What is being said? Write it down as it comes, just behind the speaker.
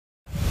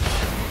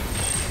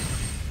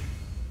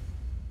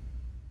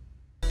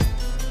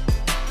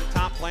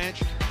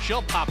Blanche.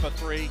 She'll pop a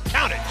three.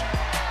 Count it.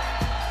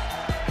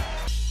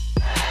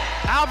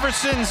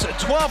 Alverson's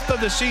 12th of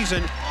the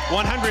season,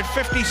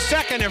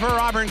 152nd of her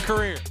Auburn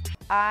career.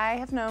 I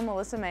have known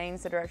Melissa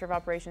Maines, the Director of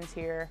Operations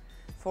here,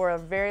 for a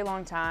very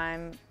long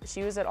time.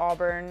 She was at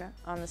Auburn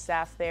on the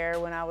staff there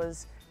when I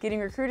was getting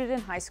recruited in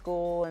high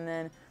school, and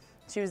then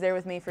she was there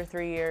with me for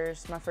 3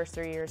 years, my first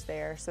 3 years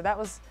there. So that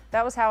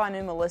was how I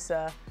knew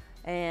Melissa,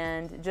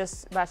 and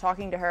just by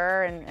talking to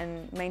her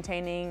and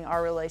maintaining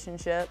our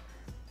relationship,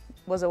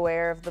 was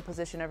aware of the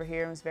position over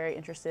here and was very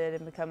interested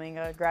in becoming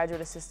a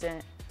graduate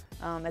assistant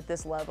at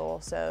this level.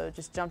 So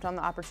just jumped on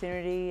the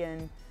opportunity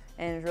and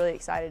was really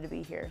excited to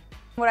be here.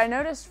 What I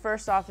noticed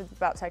first off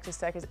about Texas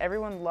Tech is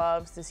everyone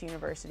loves this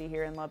university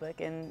here in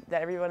Lubbock, and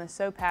that everyone is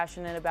so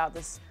passionate about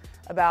this,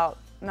 about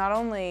not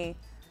only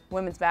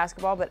women's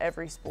basketball, but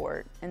every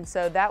sport. And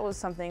so that was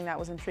something that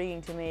was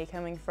intriguing to me,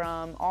 coming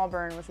from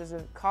Auburn, which was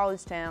a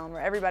college town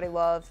where everybody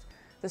loved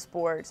the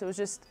sports. It was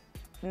just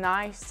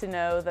nice to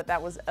know that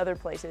that was other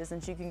places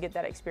and you can get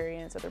that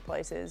experience other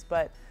places.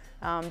 But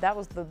that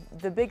was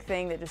the big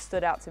thing that just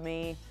stood out to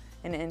me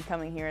in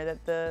coming here,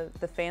 that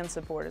the fan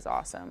support is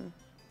awesome.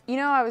 You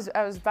know, I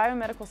was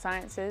biomedical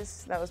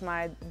sciences. That was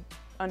my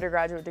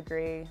undergraduate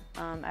degree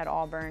at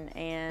Auburn,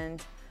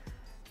 and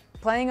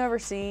playing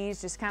overseas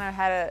just kind of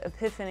had an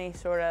epiphany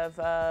sort of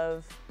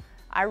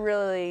I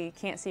really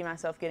can't see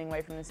myself getting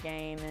away from this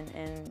game,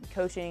 and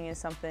coaching is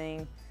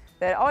something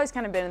that always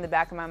kind of been in the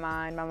back of my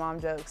mind. My mom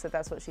jokes that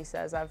that's what she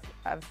says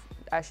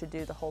I should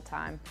do the whole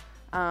time.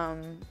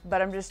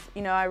 But I'm just,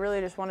 you know, I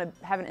really just want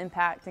to have an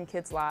impact in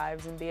kids'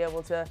 lives and be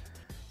able to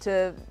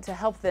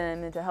help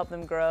them and to help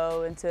them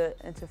grow and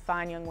to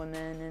find young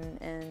women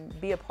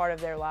and be a part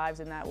of their lives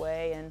in that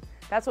way. And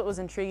that's what was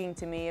intriguing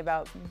to me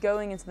about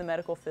going into the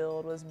medical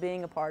field, was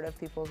being a part of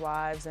people's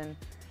lives.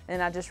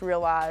 And I just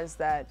realized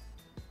that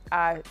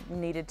I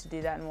needed to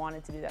do that and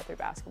wanted to do that through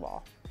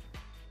basketball.